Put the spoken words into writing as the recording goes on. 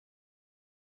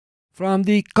From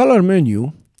the color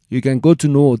menu, you can go to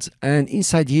nodes, and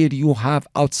inside here you have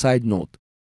outside node.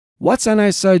 What's an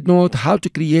outside node, how to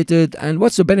create it, and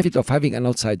what's the benefit of having an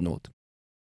outside node?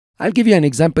 I'll give you an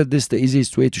example. This is the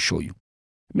easiest way to show you.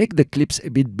 Make the clips a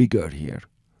bit bigger here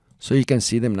so you can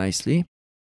see them nicely.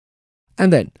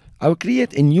 And then I will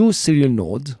create a new serial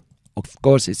node. Of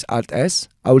course, it's Alt S.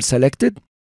 I will select it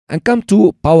and come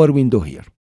to Power Window here.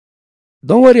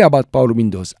 Don't worry about Power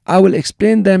Windows. I will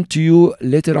explain them to you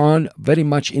later on very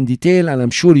much in detail, and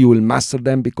I'm sure you will master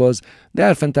them because they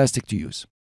are fantastic to use.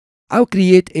 I'll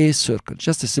create a circle,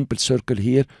 just a simple circle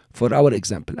here for our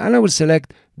example, and I will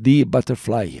select the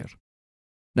butterfly here.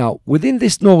 Now, within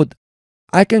this node,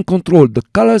 I can control the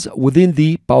colors within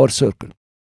the power circle.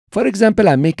 For example,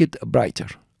 I make it brighter,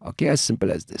 okay, as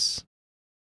simple as this.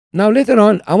 Now, later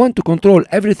on, I want to control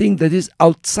everything that is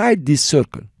outside this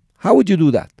circle. How would you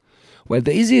do that? Well,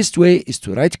 the easiest way is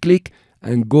to right-click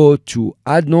and go to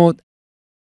Add Node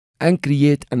and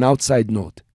create an outside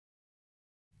node.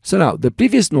 So now, the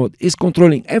previous node is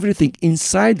controlling everything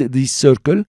inside this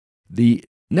circle. The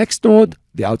next node,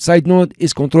 the outside node,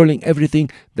 is controlling everything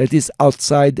that is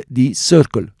outside the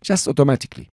circle, just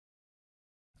automatically.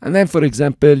 And then, for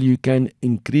example, you can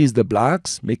increase the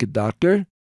blacks, make it darker.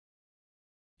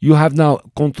 You have now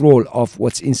control of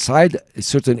what's inside a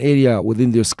certain area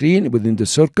within your screen, within the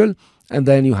circle, and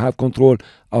then you have control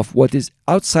of what is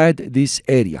outside this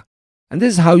area. And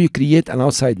this is how you create an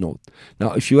outside node.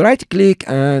 Now, if you right-click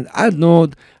and add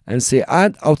node and say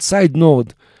add outside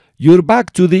node, you're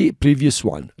back to the previous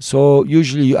one. So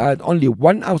usually you add only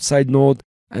one outside node,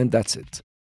 and that's it.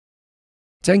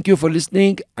 Thank you for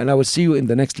listening, and I will see you in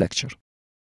the next lecture.